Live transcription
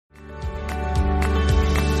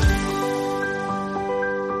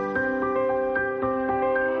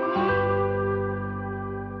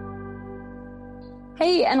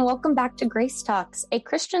Hey, and welcome back to Grace Talks, a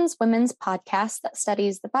Christian's women's podcast that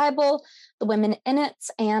studies the Bible, the women in it,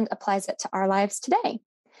 and applies it to our lives today.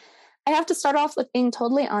 I have to start off with being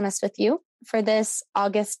totally honest with you. For this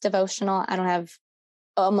August devotional, I don't have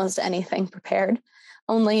almost anything prepared.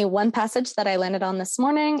 Only one passage that I landed on this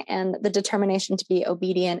morning and the determination to be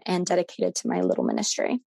obedient and dedicated to my little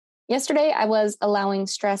ministry. Yesterday, I was allowing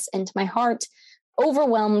stress into my heart,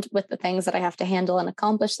 overwhelmed with the things that I have to handle and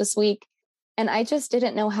accomplish this week. And I just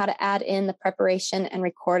didn't know how to add in the preparation and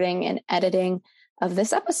recording and editing of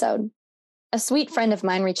this episode. A sweet friend of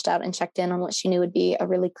mine reached out and checked in on what she knew would be a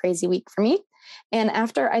really crazy week for me. And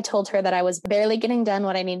after I told her that I was barely getting done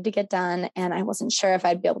what I needed to get done, and I wasn't sure if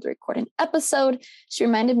I'd be able to record an episode, she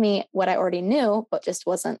reminded me what I already knew, but just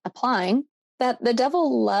wasn't applying, that the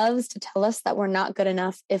devil loves to tell us that we're not good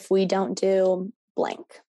enough if we don't do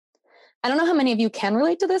blank. I don't know how many of you can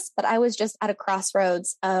relate to this, but I was just at a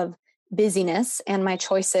crossroads of busyness and my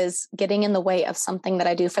choices getting in the way of something that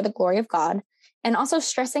I do for the glory of God, and also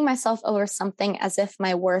stressing myself over something as if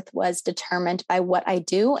my worth was determined by what I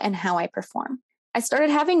do and how I perform. I started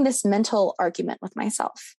having this mental argument with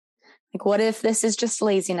myself. Like, what if this is just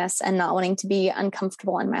laziness and not wanting to be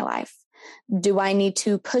uncomfortable in my life? Do I need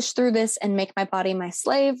to push through this and make my body my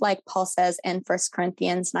slave, like Paul says in 1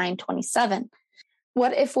 Corinthians 9:27?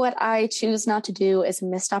 What if what I choose not to do is a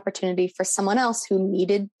missed opportunity for someone else who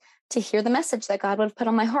needed to hear the message that God would have put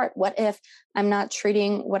on my heart? What if I'm not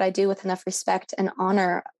treating what I do with enough respect and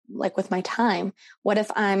honor, like with my time? What if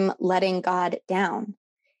I'm letting God down?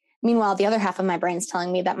 Meanwhile, the other half of my brain is telling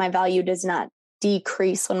me that my value does not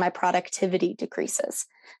decrease when my productivity decreases,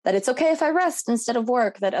 that it's okay if I rest instead of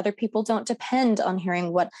work, that other people don't depend on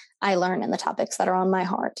hearing what I learn and the topics that are on my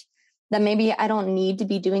heart, that maybe I don't need to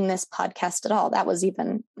be doing this podcast at all. That was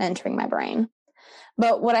even entering my brain.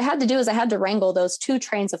 But what I had to do is I had to wrangle those two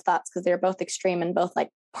trains of thoughts, because they're both extreme and both like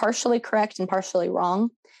partially correct and partially wrong,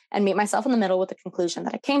 and meet myself in the middle with the conclusion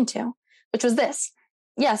that I came to, which was this.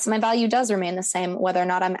 Yes, my value does remain the same, whether or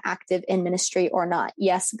not I'm active in ministry or not.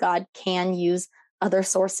 Yes, God can use other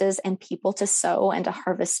sources and people to sow and to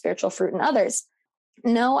harvest spiritual fruit in others.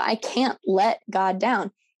 No, I can't let God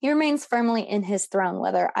down. He remains firmly in his throne,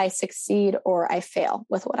 whether I succeed or I fail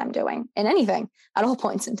with what I'm doing in anything at all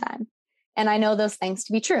points in time. And I know those things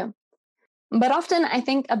to be true. But often I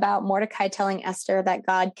think about Mordecai telling Esther that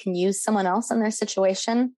God can use someone else in their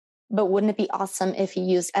situation, but wouldn't it be awesome if he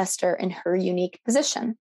used Esther in her unique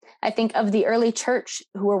position? I think of the early church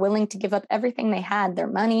who were willing to give up everything they had, their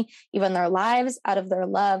money, even their lives, out of their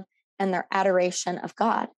love and their adoration of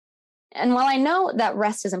God. And while I know that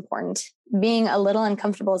rest is important, being a little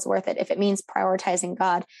uncomfortable is worth it if it means prioritizing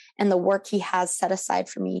God and the work he has set aside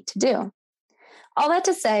for me to do. All that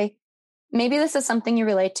to say, maybe this is something you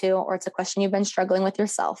relate to, or it's a question you've been struggling with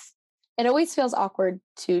yourself. It always feels awkward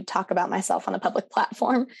to talk about myself on a public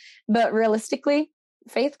platform, but realistically,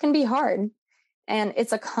 faith can be hard. And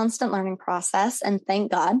it's a constant learning process. And thank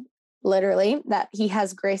God, literally, that he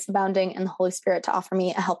has grace abounding and the Holy Spirit to offer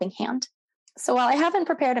me a helping hand. So while I haven't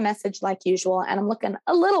prepared a message like usual, and I'm looking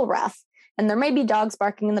a little rough, and there may be dogs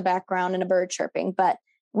barking in the background and a bird chirping, but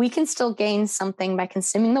we can still gain something by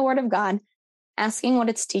consuming the Word of God, asking what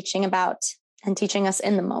it's teaching about and teaching us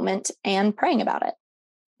in the moment, and praying about it.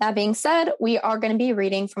 That being said, we are going to be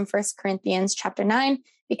reading from 1 Corinthians chapter 9,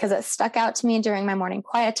 because it stuck out to me during my morning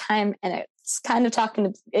quiet time, and it's kind of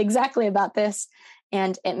talking exactly about this,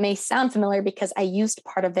 and it may sound familiar because I used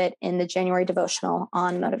part of it in the January devotional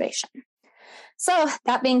on motivation. So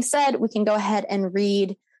that being said, we can go ahead and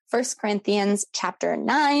read 1 Corinthians chapter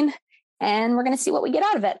 9, and we're going to see what we get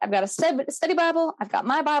out of it. I've got a study Bible, I've got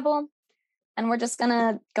my Bible, and we're just going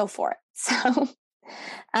to go for it. So,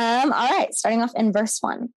 all right, starting off in verse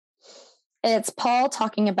 1. It's Paul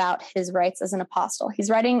talking about his rights as an apostle. He's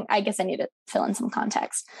writing, I guess I need to fill in some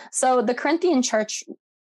context. So the Corinthian church,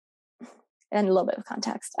 and a little bit of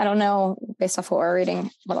context. I don't know, based off what we're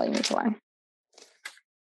reading, what all you need to learn.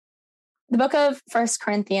 The book of 1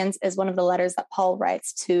 Corinthians is one of the letters that Paul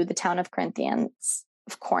writes to the town of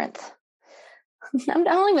Corinth. I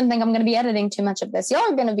don't even think I'm going to be editing too much of this. Y'all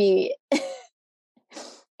are going to be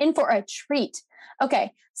in for a treat.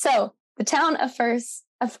 Okay, so the town of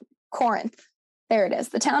Corinth. There it is,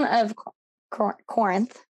 the town of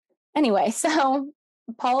Corinth. Anyway, so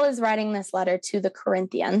Paul is writing this letter to the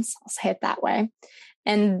Corinthians, I'll say it that way.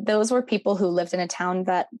 And those were people who lived in a town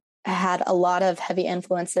that had a lot of heavy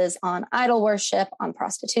influences on idol worship, on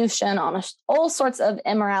prostitution, on all sorts of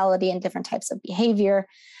immorality and different types of behavior.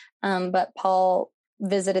 But Paul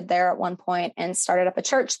visited there at one point and started up a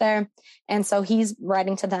church there. And so he's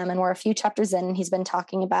writing to them, and we're a few chapters in, and he's been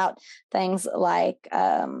talking about things like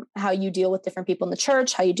how you deal with different people in the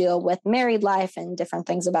church, how you deal with married life, and different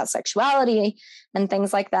things about sexuality and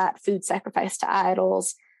things like that, food sacrifice to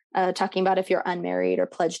idols, talking about if you're unmarried or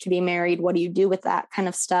pledged to be married, what do you do with that kind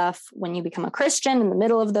of stuff when you become a Christian in the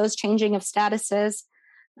middle of those changing of statuses.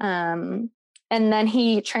 And then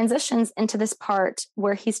he transitions into this part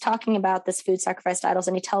where he's talking about this food sacrificed idols,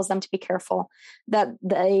 and he tells them to be careful that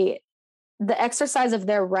the exercise of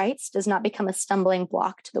their rights does not become a stumbling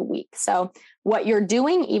block to the weak. So what you're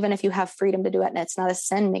doing, even if you have freedom to do it and it's not a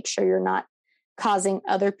sin, make sure you're not causing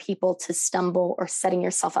other people to stumble or setting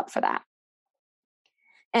yourself up for that.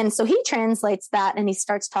 And so he translates that, and he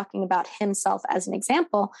starts talking about himself as an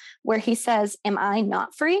example, where he says, am I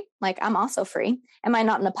not free? Like, I'm also free. Am I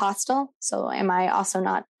not an apostle? So am I also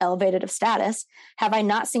not elevated of status? Have I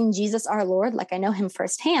not seen Jesus our Lord? Like, I know him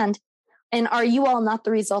firsthand. And are you all not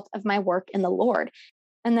the result of my work in the Lord?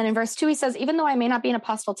 And then in verse 2, he says, even though I may not be an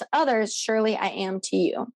apostle to others, surely I am to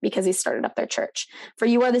you, because he started up their church. For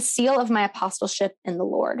you are the seal of my apostleship in the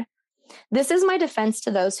Lord. This is my defense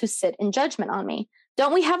to those who sit in judgment on me.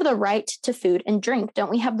 Don't we have the right to food and drink? Don't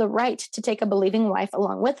we have the right to take a believing wife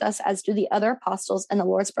along with us, as do the other apostles and the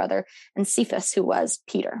Lord's brother and Cephas, who was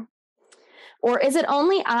Peter? Or is it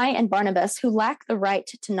only I and Barnabas who lack the right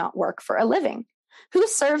to not work for a living? Who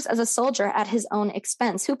serves as a soldier at his own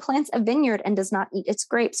expense? Who plants a vineyard and does not eat its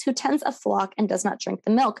grapes? Who tends a flock and does not drink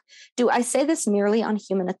the milk? Do I say this merely on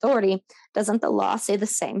human authority? Doesn't the law say the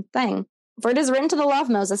same thing? For it is written to the law of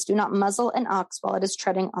Moses, do not muzzle an ox while it is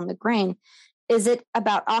treading on the grain. Is it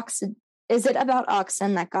about oxen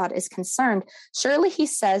that God is concerned? Surely he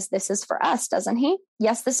says this is for us, doesn't he?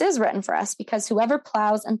 Yes, this is written for us, because whoever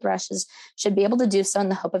plows and threshes should be able to do so in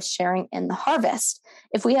the hope of sharing in the harvest.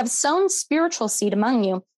 If we have sown spiritual seed among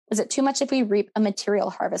you, is it too much if we reap a material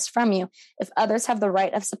harvest from you? If others have the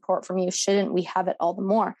right of support from you, shouldn't we have it all the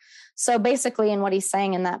more? So basically, in what he's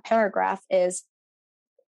saying in that paragraph is,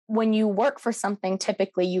 when you work for something,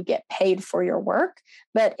 typically you get paid for your work.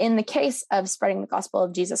 But in the case of spreading the gospel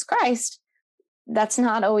of Jesus Christ, that's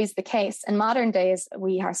not always the case. In modern days,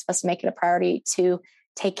 we are supposed to make it a priority to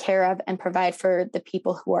take care of and provide for the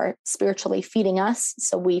people who are spiritually feeding us.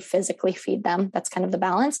 So we physically feed them. That's kind of the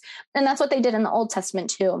balance. And that's what they did in the Old Testament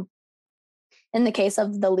too. In the case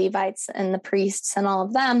of the Levites and the priests and all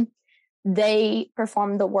of them, they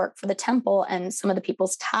performed the work for the temple, and some of the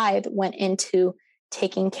people's tithe went into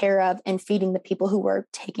taking care of and feeding the people who were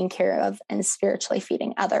taking care of and spiritually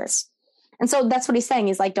feeding others. And so that's what he's saying.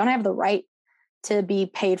 He's like, don't I have the right to be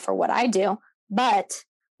paid for what I do? But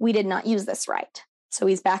we did not use this right. So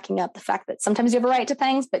he's backing up the fact that sometimes you have a right to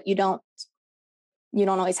things, but you don't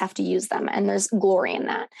always have to use them. And there's glory in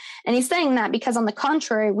that. And he's saying that because, on the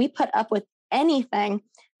contrary, we put up with anything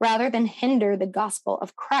rather than hinder the gospel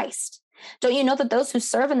of Christ. Don't you know that those who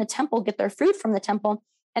serve in the temple get their food from the temple,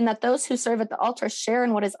 and that those who serve at the altar share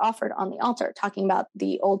in what is offered on the altar? Talking about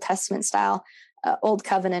the Old Testament style, Old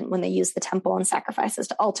Covenant, when they use the temple and sacrifices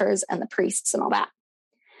to altars and the priests and all that.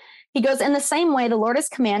 He goes, in the same way, the Lord has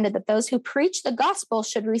commanded that those who preach the gospel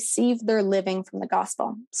should receive their living from the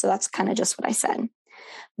gospel. So that's kind of just what I said.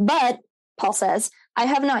 But Paul says, I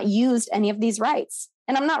have not used any of these rights,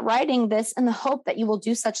 and I'm not writing this in the hope that you will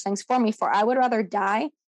do such things for me, for I would rather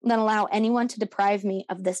die than allow anyone to deprive me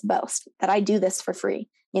of this boast, that I do this for free.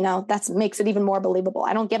 That makes it even more believable.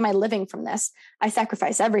 I don't get my living from this. I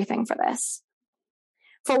sacrifice everything for this.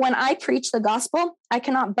 For when I preach the gospel, I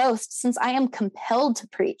cannot boast, since I am compelled to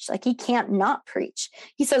preach. Like, he can't not preach.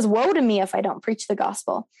 He says, woe to me if I don't preach the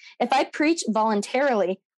gospel. If I preach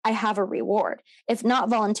voluntarily, I have a reward. If not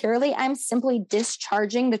voluntarily, I'm simply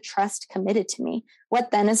discharging the trust committed to me.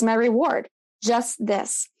 What then is my reward? Just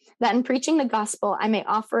this, that in preaching the gospel, I may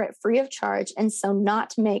offer it free of charge, and so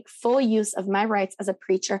not make full use of my rights as a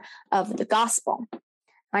preacher of the gospel.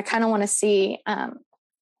 I kind of want to see, I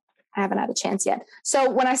haven't had a chance yet.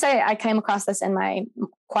 So when I say I came across this in my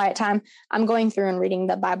quiet time, I'm going through and reading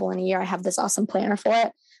the Bible in a year. I have this awesome planner for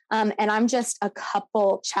it. And I'm just a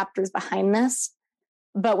couple chapters behind this.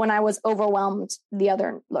 But when I was overwhelmed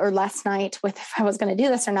last night with if I was going to do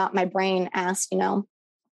this or not, my brain asked,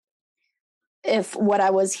 if what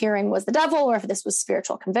I was hearing was the devil, or if this was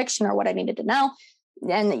spiritual conviction, or what I needed to know.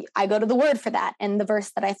 And I go to the word for that. And the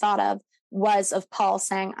verse that I thought of was of Paul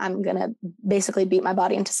saying, I'm going to basically beat my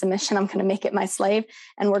body into submission. I'm going to make it my slave.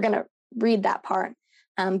 And we're going to read that part.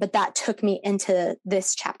 But that took me into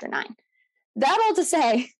this chapter 9. That all to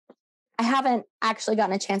say, I haven't actually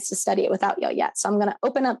gotten a chance to study it without y'all yet. So I'm going to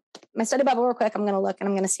open up my study Bible real quick. I'm going to look, and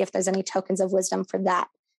I'm going to see if there's any tokens of wisdom for that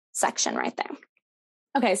section right there.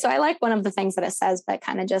 Okay, so I like one of the things that it says that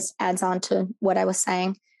kind of just adds on to what I was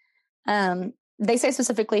saying. They say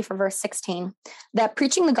specifically for verse 16 that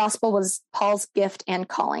preaching the gospel was Paul's gift and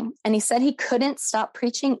calling. And he said he couldn't stop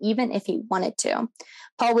preaching even if he wanted to.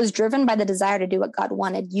 Paul was driven by the desire to do what God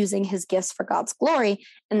wanted, using his gifts for God's glory.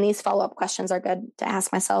 And these follow-up questions are good to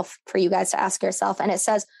ask myself, for you guys to ask yourself. And it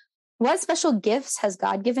says, what special gifts has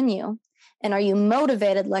God given you? And are you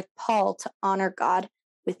motivated like Paul to honor God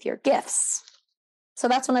with your gifts? So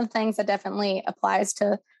that's one of the things that definitely applies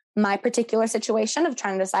to my particular situation of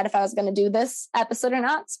trying to decide if I was going to do this episode or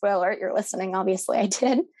not. Spoiler, you're listening. Obviously, I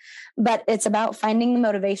did. But it's about finding the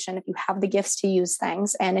motivation if you have the gifts to use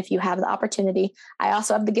things. And if you have the opportunity, I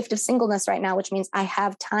also have the gift of singleness right now, which means I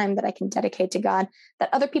have time that I can dedicate to God that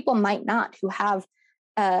other people might not, who have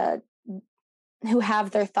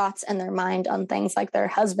their thoughts and their mind on things like their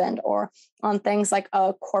husband or on things like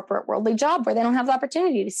a corporate worldly job where they don't have the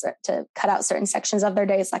opportunity to cut out certain sections of their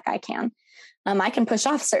days like I can. I can push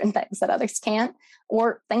off certain things that others can't,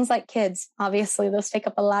 or things like kids. Obviously, those take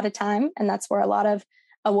up a lot of time, and that's where a lot of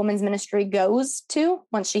a woman's ministry goes to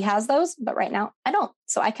once she has those. But right now, I don't.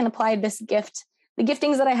 So I can apply this gift, the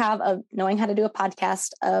giftings that I have of knowing how to do a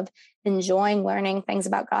podcast, of enjoying learning things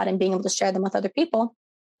about God and being able to share them with other people.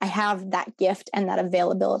 I have that gift and that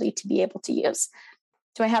availability to be able to use.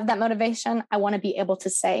 Do I have that motivation? I want to be able to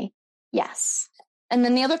say yes. And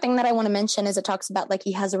then the other thing that I want to mention is it talks about like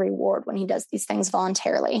he has a reward when he does these things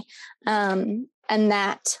voluntarily. And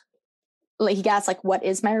that like he asks like, what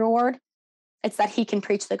is my reward? It's that he can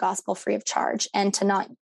preach the gospel free of charge, and to not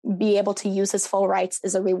be able to use his full rights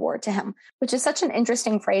is a reward to him, which is such an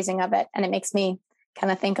interesting phrasing of it. And it makes me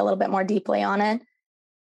kind of think a little bit more deeply on it.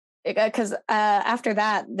 Because after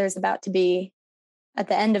that, there's about to be, at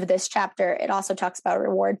the end of this chapter, it also talks about a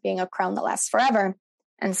reward being a crown that lasts forever.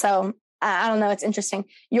 And so I don't know, it's interesting.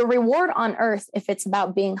 Your reward on earth, if it's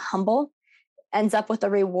about being humble, ends up with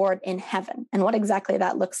a reward in heaven. And what exactly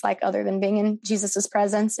that looks like other than being in Jesus's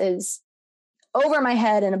presence is over my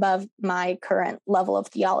head and above my current level of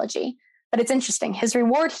theology. But it's interesting. His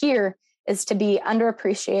reward here is to be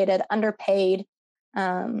underappreciated, underpaid,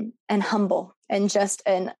 and humble, and just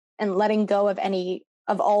and letting go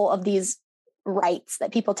of all of these rights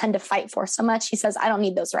that people tend to fight for so much. He says, I don't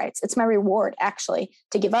need those rights. It's my reward, actually,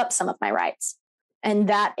 to give up some of my rights. And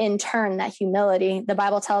that in turn, that humility, the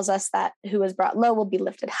Bible tells us that who was brought low will be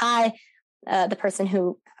lifted high. The person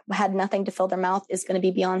who had nothing to fill their mouth is going to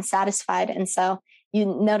be beyond satisfied. And so you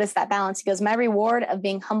notice that balance. He goes, my reward of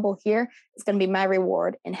being humble here is going to be my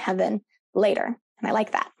reward in heaven later. And I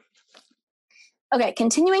like that. Okay,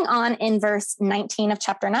 continuing on in verse 19 of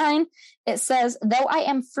chapter 9, it says, though I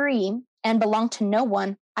am free and belong to no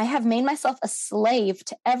one, I have made myself a slave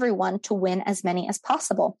to everyone to win as many as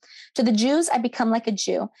possible. To the Jews, I become like a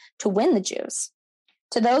Jew to win the Jews.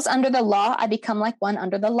 To those under the law, I become like one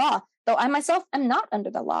under the law, though I myself am not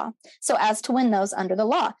under the law, so as to win those under the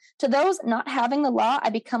law. To those not having the law, I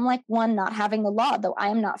become like one not having the law, though I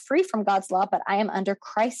am not free from God's law, but I am under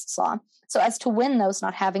Christ's law, so as to win those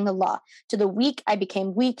not having the law. To the weak, I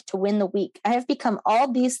became weak to win the weak. I have become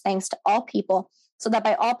all these things to all people, so that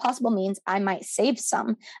by all possible means I might save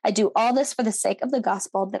some. I do all this for the sake of the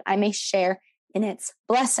gospel, that I may share in its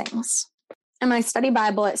blessings. In my study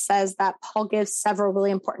Bible, it says that Paul gives several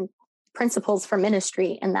really important principles for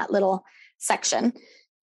ministry in that little section.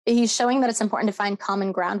 He's showing that it's important to find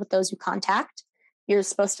common ground with those you contact. You're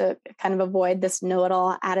supposed to kind of avoid this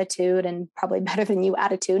know-it-all attitude and probably better than you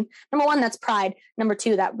attitude. Number one, that's pride. Number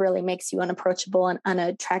two, that really makes you unapproachable and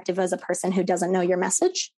unattractive as a person who doesn't know your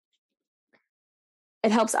message.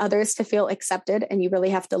 It helps others to feel accepted, and you really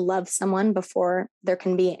have to love someone before there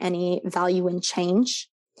can be any value in change.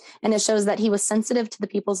 And it shows that he was sensitive to the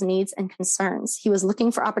people's needs and concerns. He was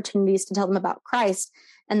looking for opportunities to tell them about Christ,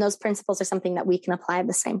 and those principles are something that we can apply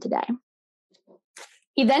the same today.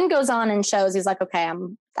 He then goes on and shows, he's like, okay,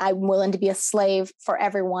 I'm willing to be a slave for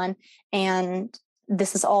everyone, and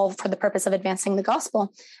this is all for the purpose of advancing the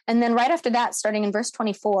gospel. And then right after that, starting in verse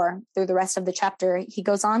 24 through the rest of the chapter, he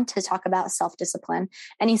goes on to talk about self-discipline.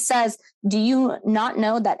 And he says, do you not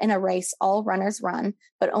know that in a race, all runners run,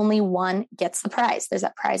 but only one gets the prize? There's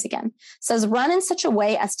that prize again. It says, run in such a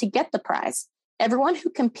way as to get the prize. Everyone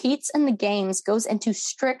who competes in the games goes into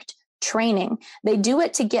strict training. They do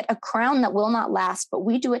it to get a crown that will not last, but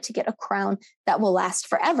we do it to get a crown that will last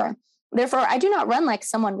forever. Therefore, I do not run like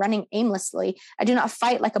someone running aimlessly. I do not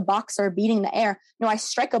fight like a boxer beating the air. No, I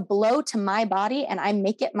strike a blow to my body and I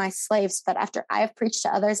make it my slave, so that after I have preached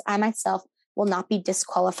to others, I myself will not be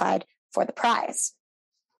disqualified for the prize.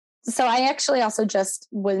 So I actually also just,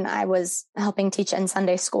 when I was helping teach in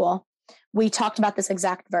Sunday school, we talked about this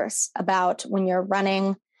exact verse about when you're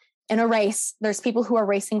running in a race, there's people who are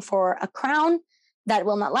racing for a crown that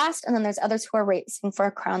will not last. And then there's others who are racing for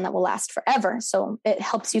a crown that will last forever. So it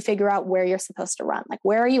helps you figure out where you're supposed to run. Like,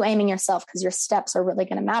 where are you aiming yourself? Because your steps are really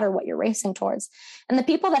going to matter what you're racing towards. And the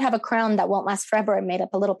people that have a crown that won't last forever, I made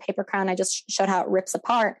up a little paper crown. I just showed how it rips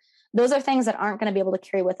apart. Those are things that aren't going to be able to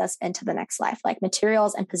carry with us into the next life, like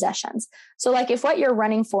materials and possessions. So like, if what you're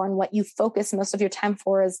running for and what you focus most of your time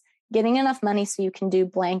for is getting enough money so you can do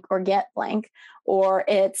blank or get blank, or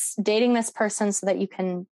it's dating this person so that you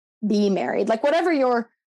can be married, like whatever your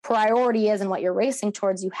priority is and what you're racing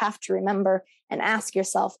towards, you have to remember and ask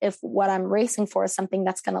yourself if what I'm racing for is something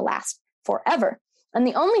that's going to last forever. And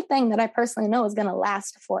the only thing that I personally know is going to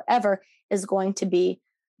last forever is going to be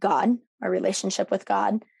God, our relationship with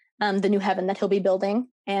God, the new heaven that he'll be building,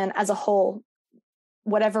 and as a whole,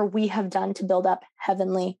 whatever we have done to build up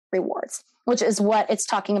heavenly rewards, which is what it's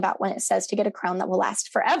talking about when it says to get a crown that will last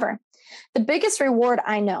forever. The biggest reward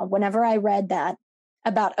I know, whenever I read that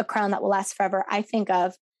about a crown that will last forever, I think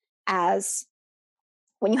of as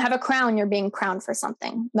when you have a crown, you're being crowned for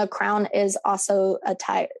something. The crown is also a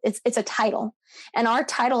title. It's a title. And our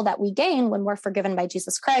title that we gain when we're forgiven by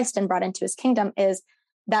Jesus Christ and brought into his kingdom is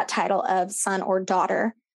that title of son or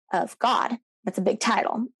daughter of God. That's a big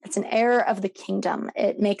title. It's an heir of the kingdom.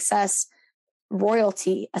 It makes us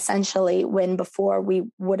royalty, essentially, when before we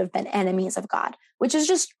would have been enemies of God, which is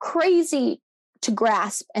just crazy to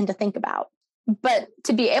grasp and to think about. But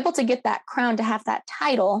to be able to get that crown, to have that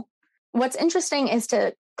title, what's interesting is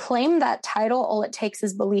to claim that title. All it takes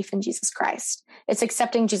is belief in Jesus Christ. It's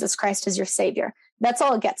accepting Jesus Christ as your savior. That's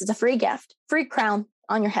all it gets. It's a free gift, free crown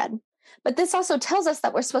on your head. But this also tells us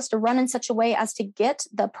that we're supposed to run in such a way as to get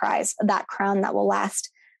the prize, that crown that will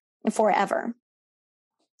last forever.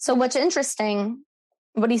 So what's interesting,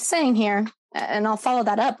 what he's saying here, and I'll follow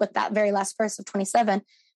that up with that very last verse of 27,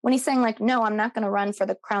 when he's saying like, no, I'm not going to run for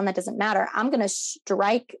the crown that doesn't matter. I'm going to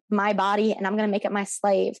strike my body and I'm going to make it my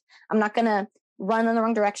slave. I'm not going to run in the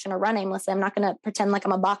wrong direction or run aimlessly. I'm not going to pretend like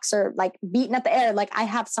I'm a boxer, like beating at the air. Like, I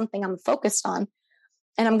have something I'm focused on,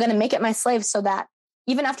 and I'm going to make it my slave so that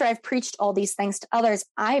even after I've preached all these things to others,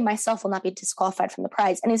 I myself will not be disqualified from the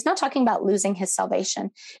prize. And he's not talking about losing his salvation.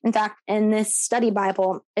 In fact, in this study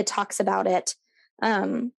Bible, it talks about it.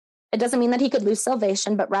 It doesn't mean that he could lose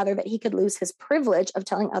salvation, but rather that he could lose his privilege of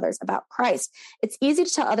telling others about Christ. It's easy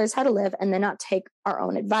to tell others how to live and then not take our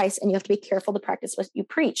own advice. And you have to be careful to practice what you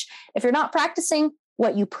preach. If you're not practicing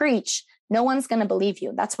what you preach, no one's going to believe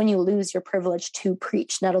you. That's when you lose your privilege to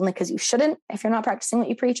preach, not only because you shouldn't, if you're not practicing what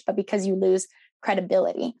you preach, but because you lose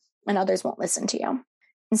credibility and others won't listen to you.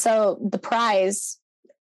 And so the prize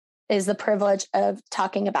is the privilege of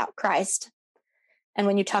talking about Christ. And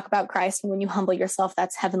when you talk about Christ and when you humble yourself,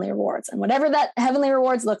 that's heavenly rewards. And whatever that heavenly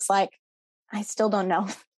rewards looks like, I still don't know.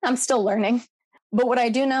 I'm still learning. But what I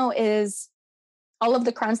do know is all of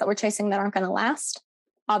the crowns that we're chasing that aren't going to last,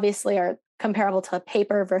 obviously are comparable to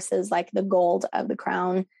paper versus like the gold of the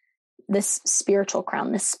crown, this spiritual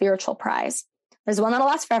crown, this spiritual prize. There's one that'll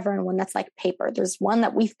last forever and one that's like paper. There's one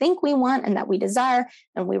that we think we want and that we desire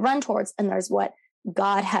and we run towards. And there's what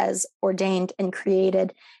God has ordained and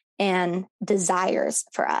created and desires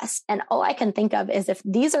for us. And all I can think of is, if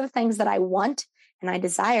these are the things that I want and I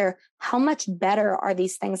desire, how much better are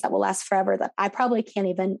these things that will last forever that I probably can't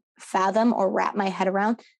even fathom or wrap my head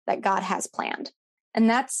around that God has planned. And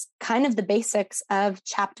that's kind of the basics of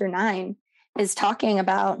chapter 9, is talking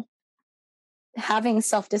about having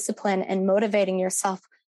self-discipline and motivating yourself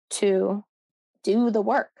to do the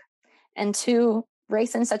work and to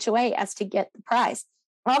race in such a way as to get the prize.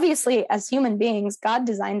 Obviously, as human beings, God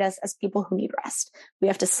designed us as people who need rest. We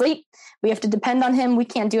have to sleep. We have to depend on him. We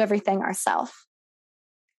can't do everything ourselves.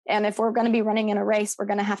 And if we're going to be running in a race, we're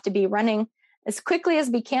going to have to be running as quickly as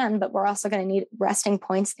we can, but we're also going to need resting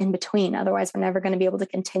points in between. Otherwise, we're never going to be able to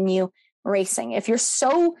continue racing. If you're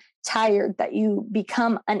so tired that you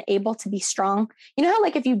become unable to be strong, you know how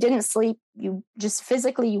like if you didn't sleep, you just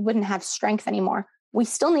physically, you wouldn't have strength anymore. We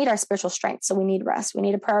still need our spiritual strength. So we need rest. We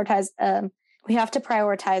need to prioritize, we have to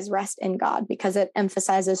prioritize rest in God because it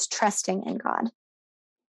emphasizes trusting in God.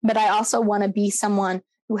 But I also want to be someone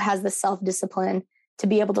who has the self-discipline to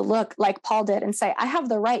be able to look like Paul did and say, I have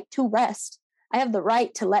the right to rest. I have the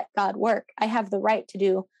right to let God work. I have the right to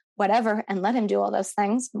do whatever and let him do all those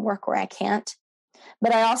things and work where I can't.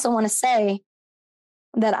 But I also want to say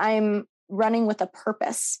that I'm running with a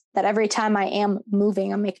purpose, that every time I am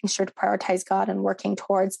moving, I'm making sure to prioritize God and working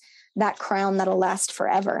towards that crown that'll last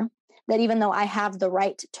forever. That even though I have the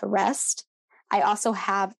right to rest, I also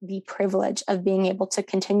have the privilege of being able to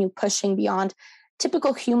continue pushing beyond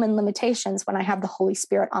typical human limitations when I have the Holy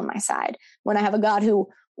Spirit on my side, when I have a God who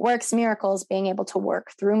works miracles being able to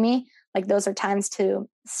work through me. Like those are times to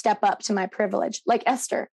step up to my privilege, like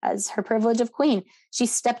Esther as her privilege of queen. She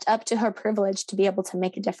stepped up to her privilege to be able to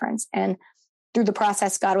make a difference. And through the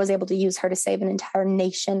process, God was able to use her to save an entire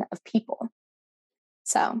nation of people.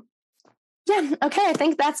 So yeah, okay, I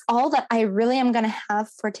think that's all that I really am going to have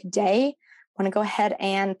for today. I want to go ahead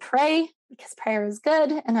and pray because prayer is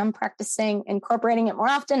good and I'm practicing incorporating it more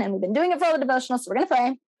often, and we've been doing it for all the devotionals, so we're going to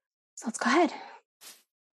pray. So let's go ahead.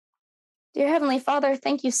 Dear Heavenly Father,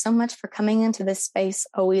 thank you so much for coming into this space,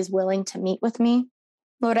 always willing to meet with me.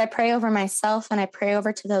 Lord, I pray over myself and I pray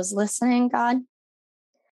over to those listening, God,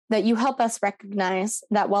 that you help us recognize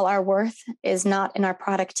that while our worth is not in our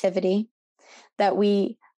productivity, that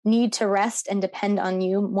we need to rest and depend on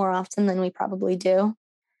you more often than we probably do.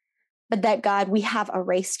 But that, God, we have a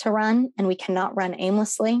race to run and we cannot run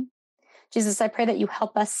aimlessly. Jesus, I pray that you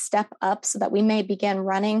help us step up so that we may begin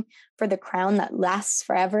running for the crown that lasts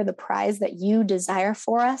forever, the prize that you desire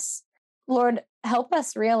for us. Lord, help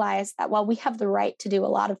us realize that while we have the right to do a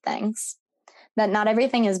lot of things, that not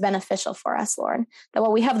everything is beneficial for us, Lord. That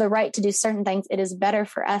while we have the right to do certain things, it is better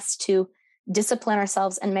for us to discipline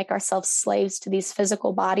ourselves and make ourselves slaves to these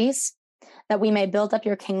physical bodies, that we may build up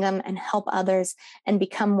your kingdom and help others and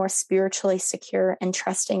become more spiritually secure and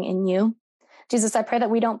trusting in you. Jesus, I pray that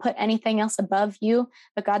we don't put anything else above you,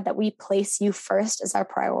 but God, that we place you first as our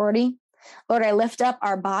priority. Lord, I lift up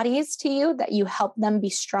our bodies to you, that you help them be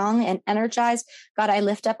strong and energized. God, I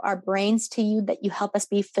lift up our brains to you, that you help us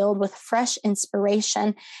be filled with fresh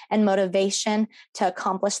inspiration and motivation to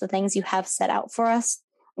accomplish the things you have set out for us.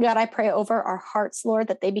 God, I pray over our hearts, Lord,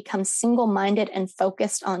 that they become single-minded and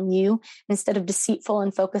focused on you instead of deceitful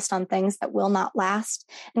and focused on things that will not last.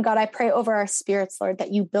 And God, I pray over our spirits, Lord,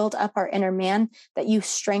 that you build up our inner man, that you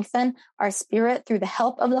strengthen our spirit through the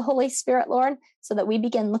help of the Holy Spirit, Lord, so that we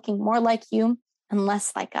begin looking more like you and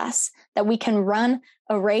less like us, that we can run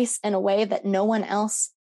a race in a way that no one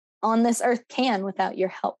else on this earth can without your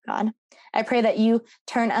help, God. I pray that you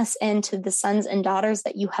turn us into the sons and daughters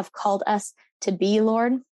that you have called us to be,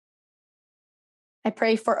 Lord. I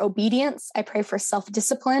pray for obedience. I pray for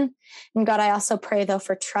self-discipline. And God, I also pray, though,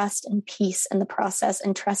 for trust and peace in the process,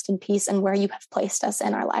 and trust and peace in where you have placed us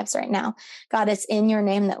in our lives right now. God, it's in your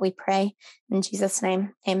name that we pray. In Jesus'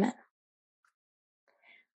 name, amen.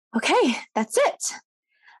 Okay, that's it.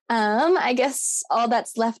 I guess all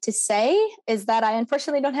that's left to say is that I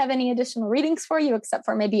unfortunately don't have any additional readings for you, except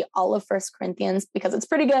for maybe all of 1 Corinthians, because it's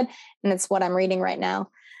pretty good and it's what I'm reading right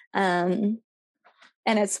now. So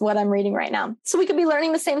we could be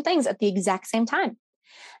learning the same things at the exact same time.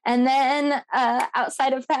 And then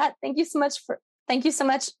outside of that, thank you so much for, and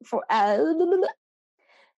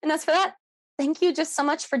as for that, thank you just so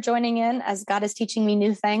much for joining in as God is teaching me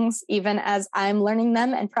new things, even as I'm learning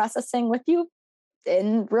them and processing with you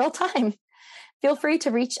in real time. Feel free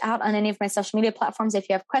to reach out on any of my social media platforms if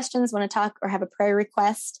you have questions, want to talk, or have a prayer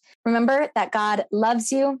request. Remember that God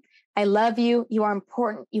loves you. I love you. You are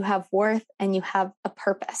important. You have worth and you have a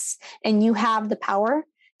purpose, and you have the power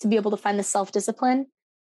to be able to find the self-discipline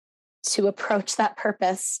to approach that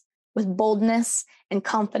purpose with boldness and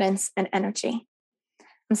confidence and energy.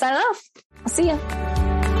 I'm signing off. I'll see you.